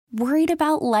Worried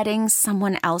about letting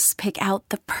someone else pick out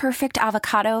the perfect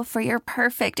avocado for your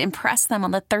perfect impress them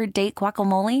on the third date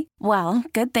guacamole? Well,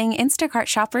 good thing Instacart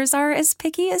shoppers are as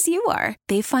picky as you are.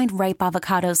 They find ripe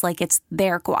avocados like it's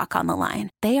their guac on the line.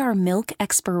 They are milk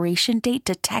expiration date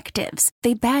detectives.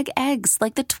 They bag eggs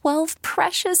like the 12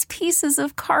 precious pieces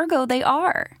of cargo they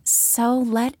are. So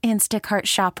let Instacart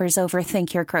shoppers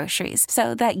overthink your groceries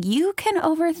so that you can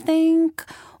overthink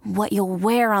what you'll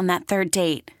wear on that third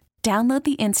date. Download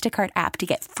the Instacart app to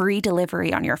get free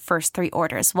delivery on your first 3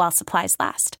 orders while supplies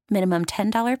last. Minimum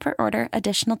 $10 per order.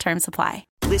 Additional terms apply.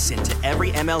 Listen to every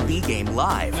MLB game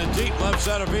live. In the deep left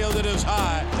center field, it is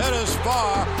high, it is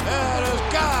far, it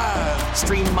is gone.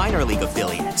 Stream minor league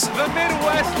affiliates. The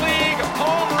Midwest League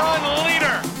home run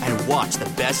leader. And watch the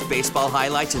best baseball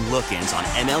highlights and look-ins on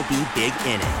MLB Big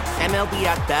Inning. MLB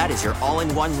At Bat is your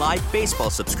all-in-one live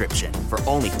baseball subscription for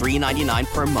only $3.99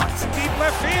 per month. Deep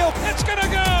left field, it's gonna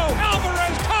go.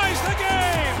 Alvarez ties the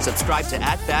game. Subscribe to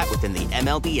At Bat within the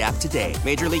MLB app today.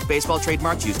 Major League Baseball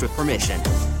trademarks used with permission.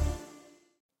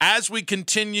 As we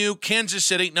continue, Kansas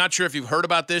City, not sure if you've heard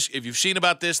about this, if you've seen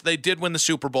about this, they did win the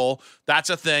Super Bowl. That's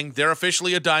a thing. They're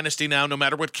officially a dynasty now, no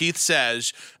matter what Keith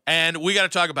says. And we got to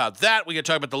talk about that. We got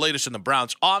to talk about the latest in the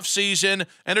Browns offseason.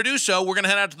 And to do so, we're going to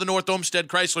head out to the North Olmsted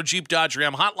Chrysler Jeep Dodge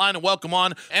Ram hotline and welcome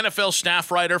on NFL staff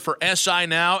writer for SI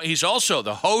Now. He's also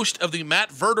the host of the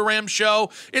Matt Verderame Show.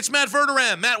 It's Matt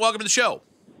Verderame. Matt, welcome to the show.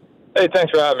 Hey,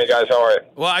 thanks for having me, guys. How are you?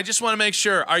 Well, I just want to make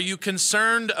sure, are you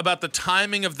concerned about the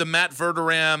timing of the Matt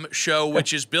Verderame show,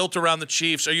 which is built around the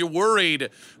Chiefs? Are you worried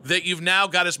that you've now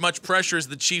got as much pressure as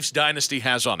the Chiefs dynasty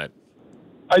has on it?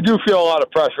 I do feel a lot of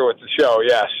pressure with the show,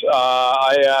 yes.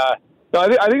 I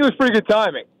think it was pretty good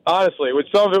timing, honestly.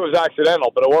 Some of it was accidental,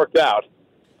 but it worked out.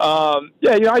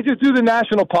 I just do the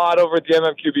national pod over at the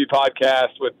MMQB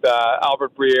podcast with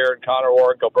Albert Breer and Connor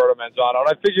Warwick, Alberto Manzano, and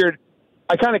I figured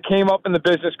I kind of came up in the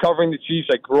business covering the Chiefs.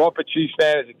 I grew up a Chiefs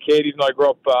fan as a kid, even though I grew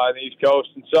up on the East Coast.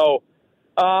 And so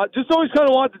just always kind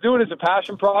of wanted to do it as a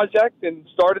passion project and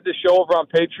started the show over on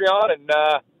Patreon. And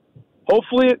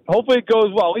hopefully it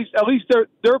goes well. At least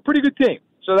they're a pretty good team.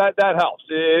 So that helps.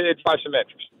 It drives some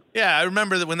interest. Yeah, I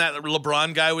remember that when that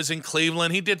LeBron guy was in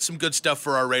Cleveland, he did some good stuff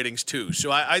for our ratings too. So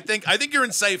I think you're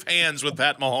in safe hands with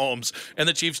Pat Mahomes and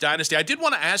the Chiefs dynasty. I did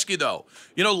want to ask you though.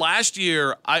 Last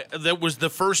year that was the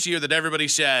first year that everybody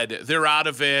said they're out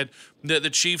of it. The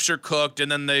Chiefs are cooked,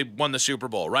 and then they won the Super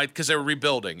Bowl, right? Because they were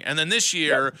rebuilding. And then this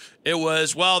year It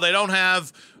was they don't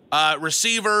have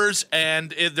receivers,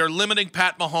 and they're limiting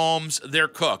Pat Mahomes. They're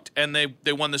cooked, and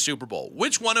they won the Super Bowl.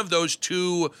 Which one of those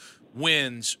two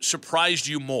wins surprised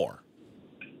you more?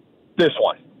 This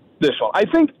one. I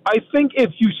think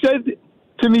if you said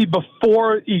to me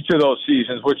before each of those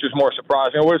seasons, which was more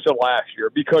surprising, I would have said last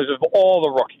year because of all the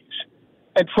rookies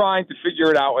and trying to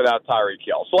figure it out without Tyreek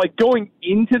Hill. So going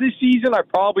into the season, I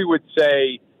probably would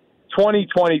say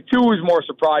 2022 was more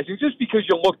surprising just because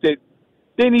you looked at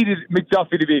they needed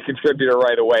McDuffie to be a contributor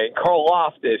right away, and Karl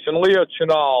Loftus and Leo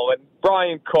Chenal and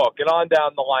Brian Cook and on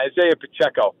down the line, Isaiah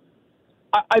Pacheco.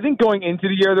 I think going into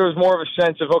the year, there was more of a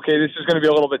sense of, okay, this is going to be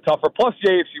a little bit tougher. Plus,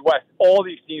 the AFC West, all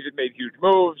these teams had made huge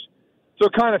moves. So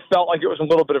it kind of felt like it was a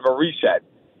little bit of a reset.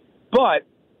 But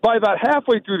by about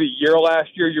halfway through the year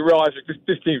last year, you realize that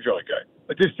this team's really good.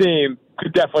 This team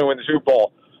could definitely win the Super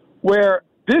Bowl. Where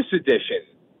this edition,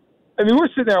 we're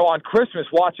sitting there on Christmas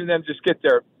watching them just get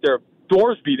their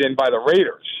doors beat in by the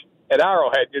Raiders at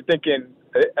Arrowhead. You're thinking,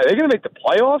 are they going to make the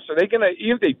playoffs? Are they going to,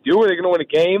 even if they do, are they going to win a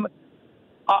game?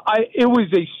 It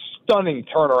was a stunning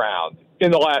turnaround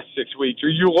in the last 6 weeks. Or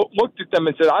you looked at them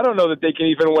and said, I don't know that they can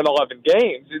even win 11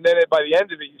 games. And then by the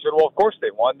end of it, you said, well, of course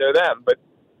they won. They're them. But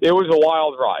it was a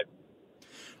wild ride.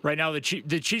 Right now, the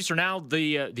Chiefs are now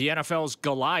the NFL's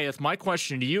Goliath. My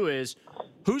question to you is,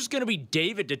 who's going to be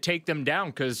David to take them down?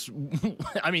 Because,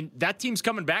 that team's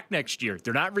coming back next year.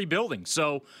 They're not rebuilding.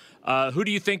 So who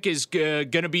do you think is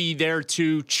going to be there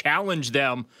to challenge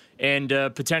them and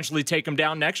potentially take them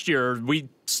down next year? Are we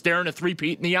staring a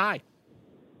three-peat in the eye?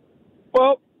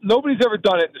 Well, nobody's ever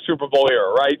done it in the Super Bowl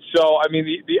era, right? So,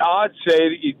 the odds say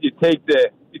that you take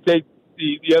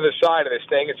the other side of this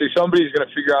thing and say somebody's going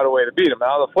to figure out a way to beat them.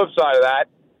 Now, on the flip side of that,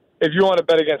 if you want to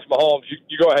bet against Mahomes,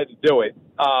 you go ahead and do it.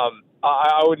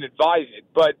 I wouldn't advise it.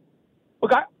 But,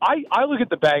 look, I look at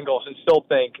the Bengals and still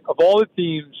think of all the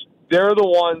teams, they're the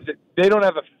ones that they don't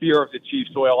have a fear of the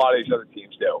Chiefs the way a lot of these other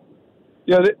teams do.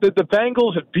 The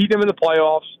Bengals have beat them in the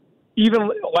playoffs. Even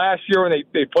last year when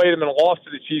they played them and lost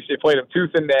to the Chiefs, they played them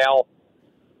tooth and nail.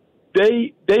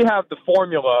 They have the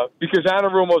formula because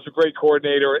Anarumo's a great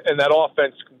coordinator, and that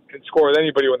offense can score with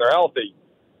anybody when they're healthy.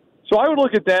 So I would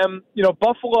look at them.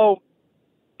 Buffalo,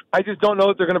 I just don't know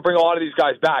that they're going to bring a lot of these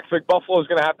guys back. So, like, Buffalo's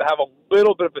going to have a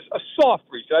little bit of a soft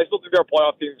reset. I still think their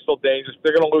playoff team is still dangerous.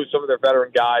 They're going to lose some of their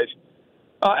veteran guys.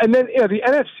 And then, the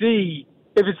NFC,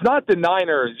 if it's not the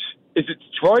Niners, is it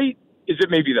Detroit? Is it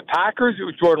maybe the Packers? It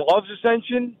was Jordan Love's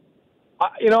ascension.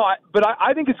 But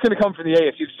I think it's going to come from the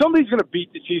AFC. If somebody's going to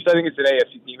beat the Chiefs, I think it's an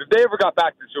AFC team. If they ever got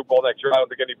back to the Super Bowl next year, I don't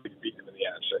think anybody can beat them in the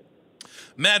NFC.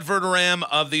 Matt Verderame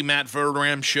of the Matt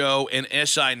Verderame Show and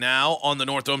SI Now on the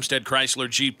North Olmsted Chrysler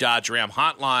Jeep Dodge Ram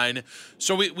hotline.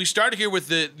 So we started here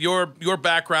with your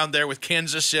background there with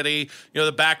Kansas City,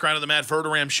 the background of the Matt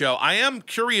Verderame Show. I am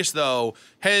curious, though,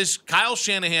 has Kyle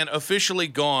Shanahan officially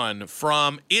gone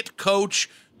from it coach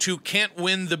to can't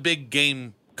win the big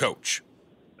game coach?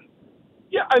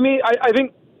 Yeah, I mean, I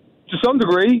think to some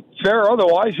degree, fair or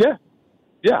otherwise, yeah.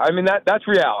 Yeah, I mean, that's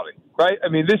reality, right? I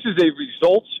mean, this is a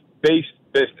results-based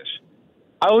business.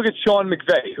 I look at Sean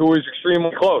McVay, who is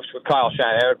extremely close with Kyle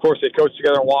Shanahan. Of course, they coached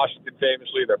together in Washington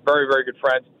famously. They're very, very good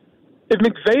friends. If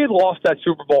McVay had lost that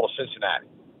Super Bowl to Cincinnati,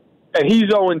 and he's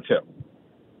 0-2,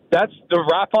 that's the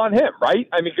wrap on him, right?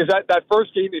 I mean, because that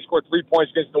first game, they scored 3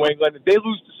 points against New England. If they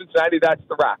lose to Cincinnati, that's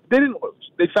the wrap. They didn't lose.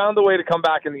 They found a way to come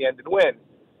back in the end and win.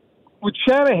 With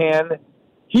Shanahan,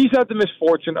 he's had the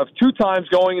misfortune of 2 times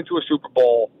going into a Super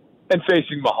Bowl and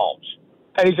facing Mahomes.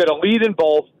 And he's had a lead in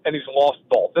both, and he's lost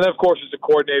both. And then, of course, as a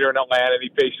coordinator in Atlanta, and he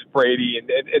faces Brady, and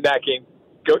that game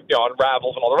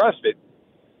unravels and all the rest of it.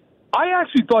 I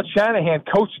actually thought Shanahan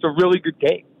coached a really good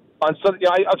game. On Sunday,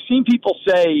 I've seen people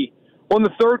say, well, in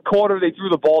the third quarter, they threw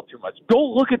the ball too much.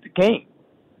 Go look at the game.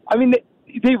 I mean,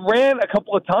 they ran a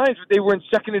couple of times, but they were in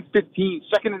 2nd and 15,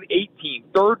 2nd and 18,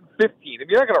 3rd and 15. I mean,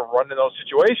 you're not going to run in those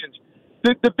situations.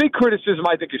 The big criticism,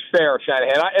 I think, is fair of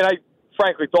Shanahan, and I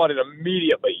frankly thought it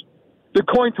immediately. The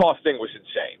coin toss thing was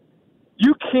insane.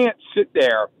 You can't sit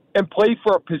there and play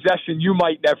for a possession you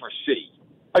might never see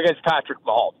against Patrick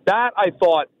Mahomes. That, I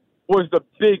thought, was the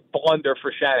big blunder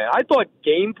for Shanahan. I thought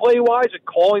gameplay-wise, and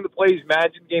calling the plays,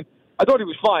 managing the game, I thought he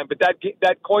was fine, but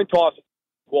that coin toss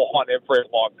will haunt him for a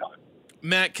long time.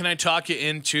 Matt, can I talk you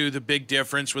into the big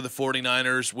difference with the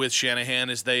 49ers with Shanahan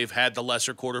is they've had the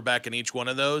lesser quarterback in each one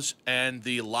of those, and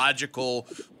the logical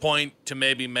point to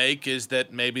maybe make is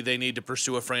that maybe they need to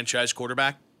pursue a franchise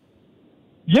quarterback?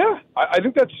 Yeah, I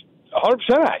think that's 100%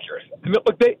 accurate. I mean,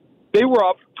 look, they were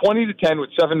up 20-10 with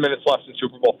 7 minutes left in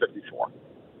Super Bowl 54.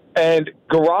 And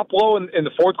Garoppolo in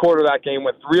the fourth quarter of that game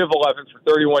went 3 of 11 for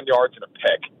 31 yards and a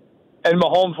pick. And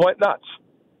Mahomes went nuts.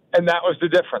 And that was the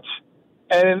difference.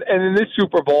 And in this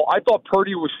Super Bowl, I thought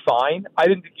Purdy was fine. I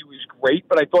didn't think he was great,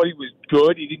 but I thought he was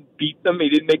good. He didn't beat them. He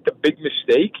didn't make the big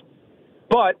mistake.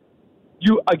 But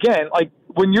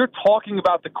when you're talking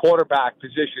about the quarterback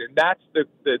position, that's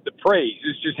the praise.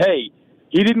 It's just, hey,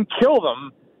 he didn't kill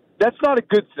them. That's not a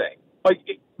good thing.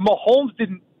 Mahomes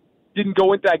didn't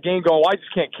go into that game going, well, I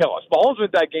just can't kill us. Mahomes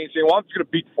went into that game saying, well, I'm just going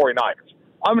to beat the 49ers.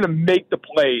 I'm going to make the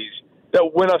plays that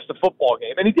win us the football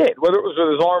game. And he did, whether it was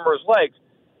with his arm or his legs.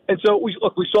 And so, we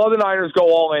saw the Niners go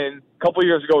all in a couple of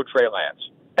years ago with Trey Lance.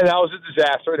 And that was a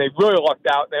disaster, and they really lucked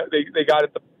out. They got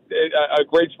a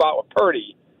great spot with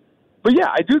Purdy. But, yeah,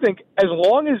 I do think as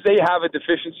long as they have a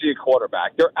deficiency at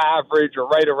quarterback, they're average or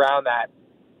right around that,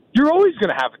 you're always going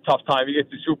to have a tough time. You get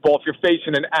to the Super Bowl if you're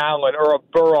facing an Allen or a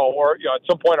Burrow or at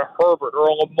some point a Herbert or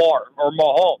a Lamar or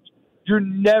Mahomes. You're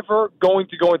never going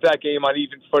to go into that game on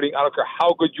even footing. I don't care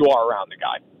how good you are around the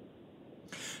guy.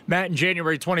 Matt, in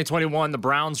January 2021, the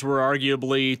Browns were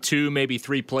arguably 2, maybe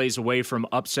 3 plays away from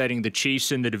upsetting the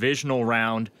Chiefs in the divisional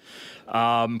round.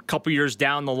 Couple years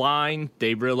down the line,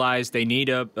 they realized they need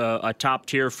a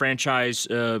top-tier franchise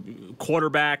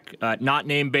quarterback, not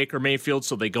named Baker Mayfield,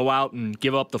 so they go out and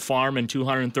give up the farm and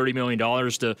 $230 million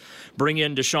to bring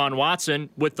in Deshaun Watson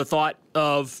with the thought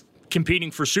of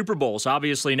competing for Super Bowls.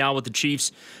 Obviously, now with the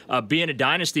Chiefs being a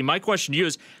dynasty, my question to you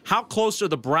is, how close are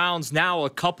the Browns now a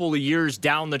couple of years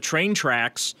down the train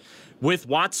tracks with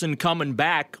Watson coming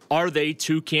back? Are they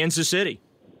to Kansas City?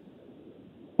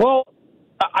 Well,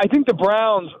 I think the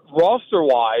Browns,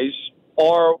 roster-wise,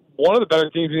 are one of the better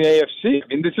teams in the AFC. I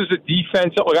mean, this is a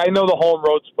defense. I know the home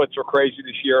road splits were crazy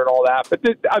this year and all that, but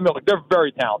they're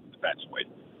very talented defensively.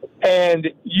 And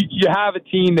you have a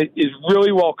team that is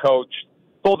really well coached,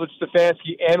 both with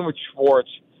Stefanski and with Schwartz.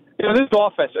 This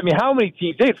offense, how many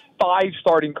teams? They had 5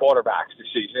 starting quarterbacks this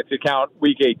season, if you count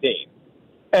Week 18.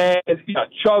 And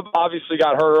Chubb obviously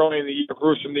got hurt early in the year,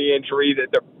 gruesome knee injury, that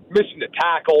they're missing the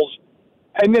tackles.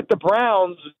 And yet the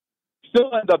Browns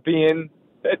still end up being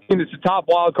a team that's a top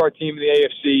wildcard team in the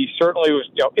AFC. Certainly was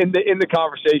in the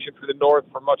conversation for the North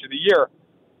for much of the year.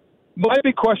 My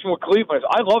big question with Cleveland is,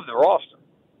 I love the roster.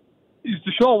 Is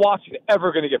Deshaun Watson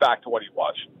ever going to get back to what he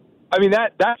was? I mean,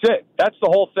 that's it. That's the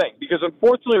whole thing. Because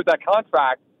unfortunately with that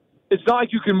contract, it's not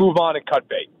like you can move on and cut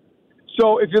bait.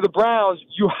 So if you're the Browns,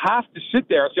 you have to sit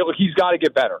there and say, look, he's got to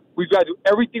get better. We've got to do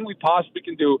everything we possibly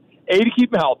can do, A, to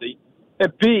keep him healthy,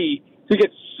 and B, to get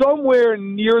somewhere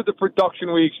near the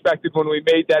production we expected when we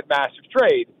made that massive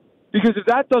trade. Because if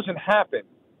that doesn't happen,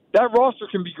 that roster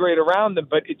can be great around them,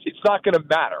 but it's not going to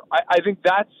matter. I think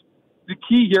that's the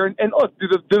key here. And look, do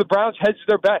the Browns hedge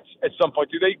their bets at some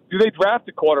point? Do they draft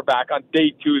a quarterback on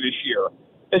day 2 this year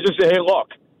and just say, hey,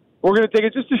 look, we're going to take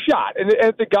it just a shot. And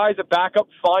if the guy's a backup,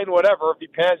 fine, whatever. If he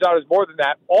pans out as more than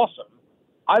that, awesome.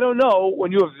 I don't know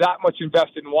when you have that much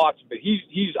invested in Watson, but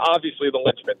he's obviously the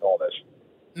linchpin in all this.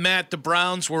 Matt, the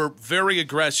Browns were very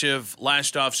aggressive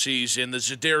last offseason. The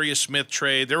Zadarius Smith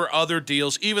trade, there were other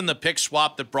deals, even the pick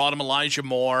swap that brought him Elijah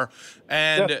Moore.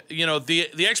 And, you know,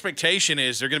 the expectation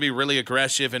is they're going to be really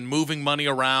aggressive and moving money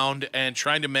around and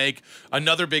trying to make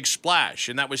another big splash.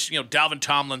 And that was, you know, Dalvin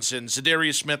Tomlinson,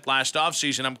 Zadarius Smith last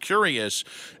offseason. I'm curious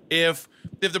if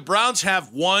the Browns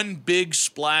have one big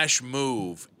splash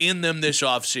move in them this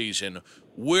offseason,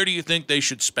 where do you think they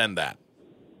should spend that?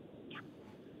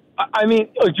 I mean,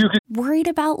 you could. Worried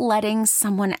about letting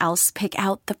someone else pick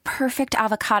out the perfect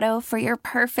avocado for your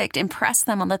perfect impress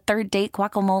them on the third date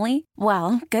guacamole?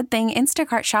 Well, good thing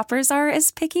Instacart shoppers are as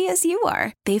picky as you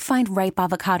are. They find ripe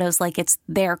avocados like it's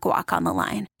their guac on the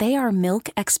line. They are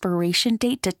milk expiration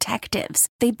date detectives.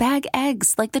 They bag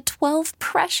eggs like the 12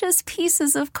 precious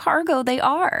pieces of cargo they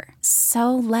are.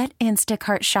 So let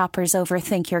Instacart shoppers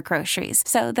overthink your groceries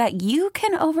so that you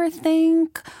can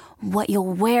overthink what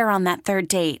you'll wear on that third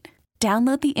date.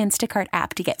 Download the Instacart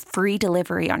app to get free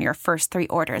delivery on your first 3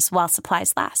 orders while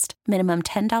supplies last. Minimum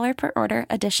 $10 per order.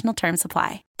 Additional terms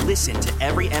apply. Listen to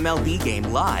every MLB game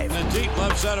live. In the deep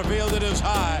left center field, it is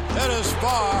high, it is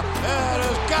far,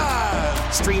 it is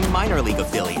God. Stream minor league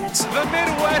affiliates. The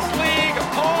Midwest League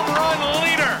home run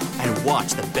leader. And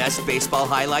watch the best baseball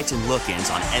highlights and look-ins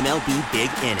on MLB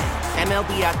Big Inning.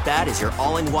 MLB At Bat is your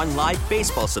all-in-one live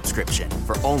baseball subscription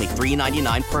for only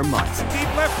 $3.99 per month.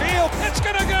 Deep left field, it's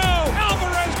gonna go.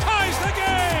 Alvarez ties the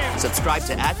game. Subscribe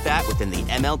to At Bat within the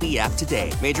MLB app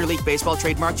today. Major League Baseball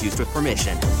trademarks used with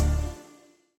permission.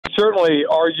 Certainly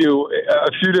argue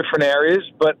a few different areas,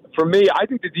 but for me, I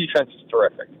think the defense is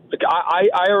terrific. Like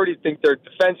I already think they're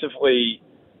defensively,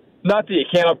 not that you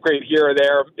can't upgrade here or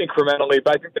there incrementally,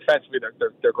 but I think defensively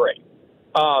they're great.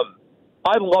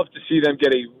 I'd love to see them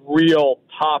get a real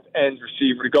top end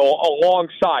receiver to go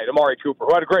alongside Amari Cooper,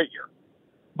 who had a great year.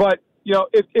 But you know,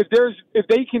 if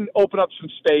they can open up some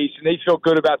space and they feel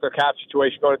good about their cap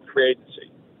situation going into free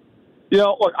agency. You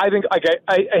know, look, I think like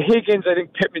Higgins, I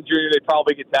think Pittman Jr., they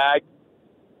probably get tagged.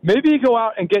 Maybe you go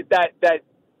out and get that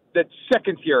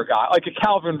second-tier guy, like a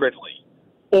Calvin Ridley.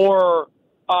 Or,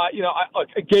 you know,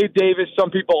 Gabe Davis, some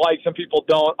people like, some people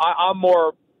don't. I'm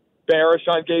more bearish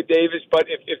on Gabe Davis, but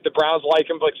if the Browns like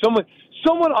him, like someone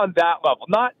on that level,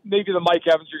 not maybe the Mike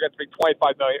Evans you're going to pay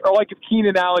 $25 million, or like if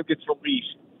Keenan Allen gets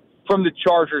released from the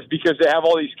Chargers because they have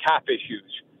all these cap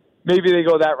issues. Maybe they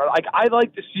go that route. Like, I'd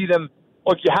like to see them.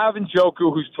 Look, you have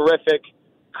Njoku, who's terrific.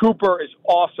 Cooper is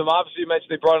awesome. Obviously, you mentioned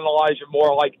they brought in Elijah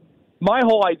Moore. Like, my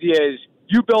whole idea is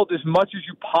you build as much as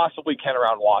you possibly can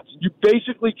around Watson. You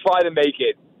basically try to make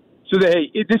it so that, hey,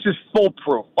 this is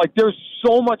foolproof. Like, there's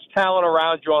so much talent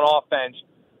around you on offense.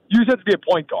 You just have to be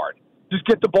a point guard. Just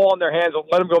get the ball in their hands and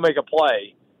let them go make a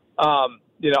play.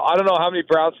 You know, I don't know how many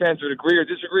Browns fans would agree or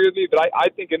disagree with me, but I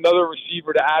think another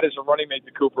receiver to add as a running mate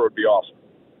to Cooper would be awesome.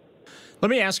 Let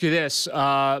me ask you this.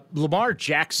 Lamar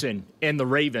Jackson and the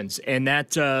Ravens and that,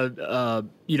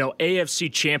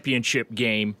 AFC championship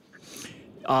game,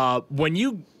 when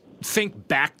you think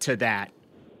back to that,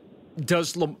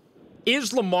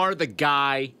 is Lamar the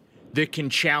guy that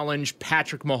can challenge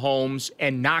Patrick Mahomes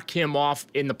and knock him off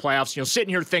in the playoffs? You know, sitting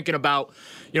here thinking about,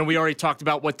 we already talked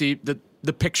about what the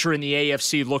picture in the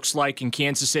AFC looks like and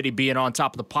Kansas City being on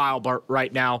top of the pile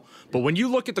right now. But when you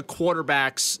look at the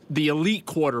quarterbacks, the elite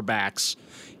quarterbacks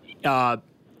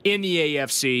in the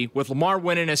AFC, with Lamar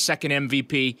winning his second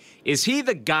MVP, is he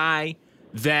the guy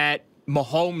that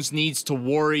Mahomes needs to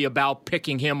worry about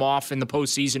picking him off in the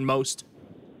postseason most?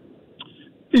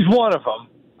 He's one of them.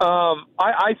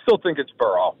 I still think it's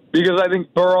Burrow because I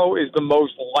think Burrow is the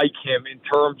most like him in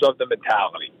terms of the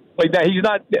mentality. Like that, he's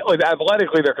not like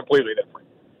athletically; they're completely different.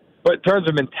 But in terms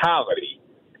of mentality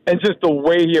and just the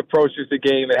way he approaches the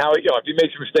game and how if he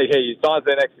makes a mistake, hey, he's on to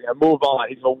the next thing. I move on.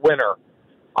 He's a winner.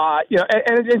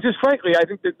 And just frankly, I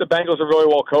think that the Bengals are really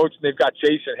well coached and they've got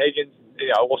Chase and Higgins.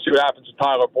 We'll see what happens with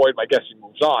Tyler Boyd. My guess he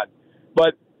moves on,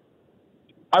 but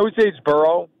I would say it's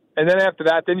Burrow. And then after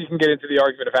that, then you can get into the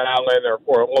argument of Allen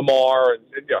or Lamar and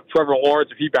Trevor Lawrence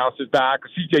if he bounces back, or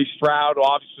C.J. Stroud, who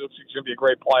obviously looks like he's going to be a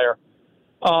great player.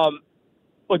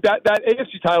 Look, that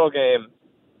AFC title game,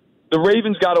 the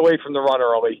Ravens got away from the run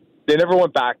early. They never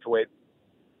went back to it.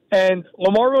 And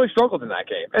Lamar really struggled in that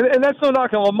game. And that's no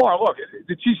knock on Lamar. Look,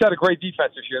 the Chiefs had a great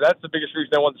defense this year. That's the biggest reason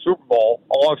they won the Super Bowl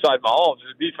alongside Mahomes.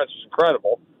 The defense was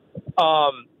incredible.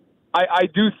 I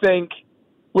do think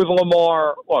with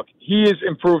Lamar, look, he has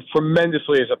improved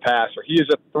tremendously as a passer. He is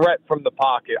a threat from the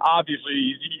pocket.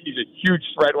 Obviously, he's a huge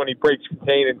threat when he breaks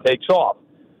contain and takes off.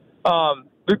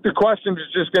 The question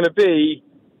is just going to be,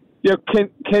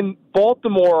 can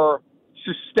Baltimore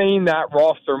sustain that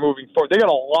roster moving forward? They got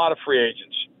a lot of free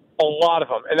agents, a lot of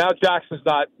them, and now Jackson's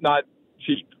not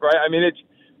cheap, right? I mean,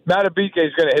 Matabike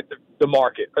is going to hit the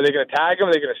market. Are they going to tag him?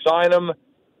 Are they going to sign him?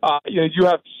 You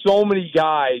have so many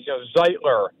guys.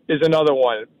 Zeitler is another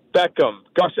one. Beckham,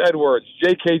 Gus Edwards,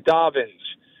 J.K. Dobbins,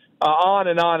 on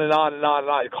and on and on and on and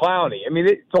on. Clowney. I mean,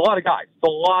 it's a lot of guys. It's a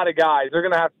lot of guys. They're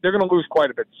going to lose quite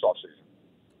a bit this offseason.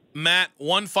 Matt,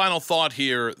 one final thought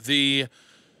here. The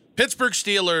Pittsburgh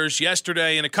Steelers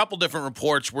yesterday, in a couple different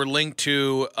reports, were linked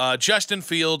to Justin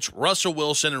Fields, Russell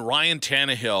Wilson, and Ryan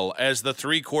Tannehill as the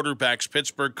three quarterbacks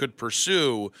Pittsburgh could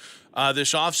pursue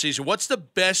this offseason. What's the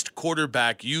best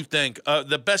quarterback you think,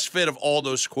 the best fit of all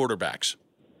those quarterbacks?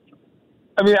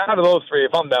 I mean, out of those three,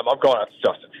 if I'm them, I'm going after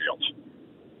Justin Fields.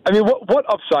 I mean, what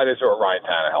upside is there with Ryan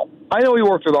Tannehill? I know he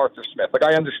worked with Arthur Smith.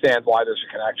 I understand why there's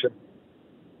a connection.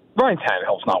 Ryan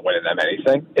Tannehill's not winning them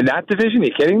anything in that division. Are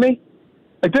you kidding me?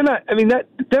 They're not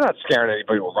scaring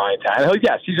anybody with Ryan Tannehill.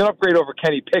 Yes, he's an upgrade over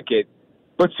Kenny Pickett,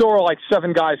 but so are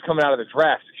 7 guys coming out of the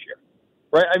draft this year,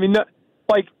 right? I mean,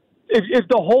 if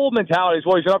the whole mentality is,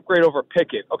 well, he's an upgrade over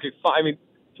Pickett, okay, fine. I mean,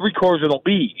 3/4 of the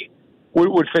league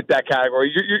would fit that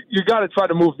category. You got to try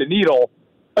to move the needle.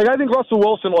 I think Russell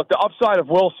Wilson. Look, the upside of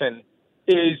Wilson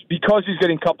is because he's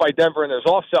getting cut by Denver and there's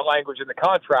offset language in the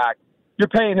contract. You're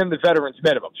paying him the veterans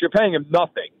minimum, so you're paying him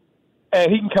nothing.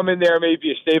 And he can come in there and maybe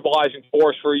be a stabilizing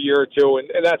force for a year or two,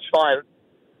 and that's fine.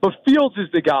 But Fields is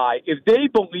the guy. If they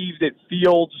believe that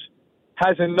Fields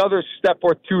has another step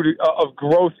or two of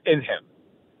growth in him,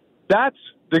 that's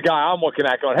the guy I'm looking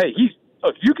at going, hey,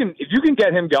 if you can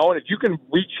get him going, if you can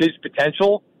reach his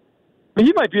potential, I mean,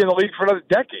 he might be in the league for another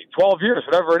decade, 12 years,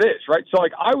 whatever it is, right? So,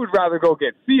 I would rather go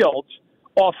get Fields,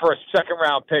 offer a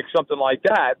second-round pick, something like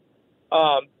that,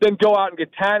 then go out and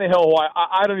get Tannehill, who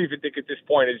I don't even think at this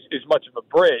point is much of a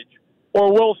bridge,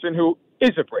 or Wilson, who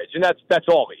is a bridge, and that's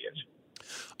all he is.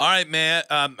 All right, Matt.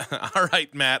 I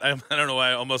don't know why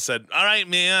I almost said, all right,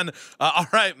 man. All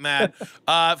right, Matt.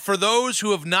 For those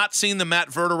who have not seen the Matt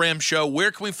Verderame show,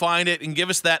 where can we find it? And give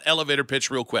us that elevator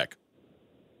pitch real quick.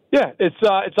 Yeah, it's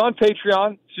on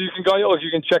Patreon, so you can go.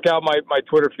 You can check out my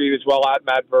Twitter feed as well at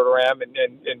Matt Verderame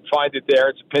and find it there.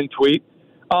 It's a pinned tweet.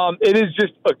 It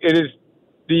is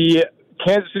the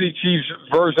Kansas City Chiefs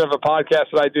version of a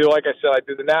podcast that I do. Like I said, I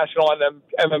do the national on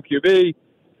MMQB.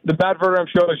 The Matt Verderame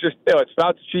show is just, it's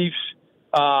about the Chiefs.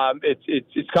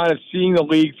 It's kind of seeing the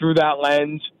league through that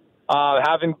lens,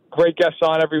 having great guests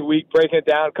on every week, breaking it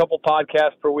down, a couple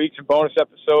podcasts per week, some bonus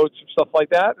episodes, some stuff like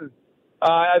that. And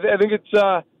I think it's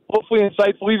hopefully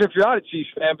insightful, even if you're not a Chiefs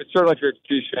fan, but certainly if you're a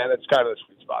Chiefs fan, that's kind of the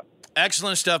sweet spot.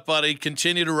 Excellent stuff, buddy.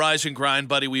 Continue to rise and grind,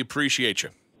 buddy. We appreciate you.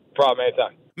 No problem,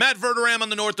 anytime. Matt Verderame on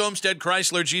the North Olmsted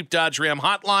Chrysler Jeep Dodge Ram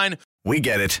hotline. We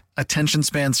get it. Attention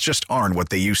spans just aren't what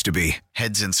they used to be.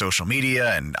 Heads in social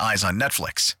media and eyes on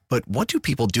Netflix. But what do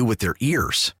people do with their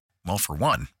ears? Well, for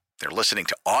one, they're listening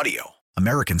to audio.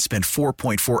 Americans spend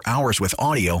 4.4 hours with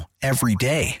audio every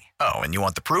day. Oh, and you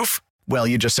want the proof? Well,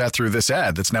 you just sat through this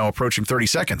ad that's now approaching 30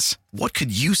 seconds. What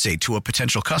could you say to a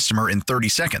potential customer in 30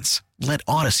 seconds? Let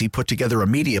Odyssey put together a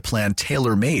media plan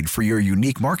tailor-made for your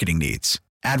unique marketing needs.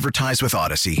 Advertise with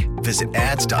Odyssey. Visit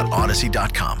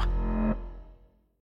ads.odyssey.com.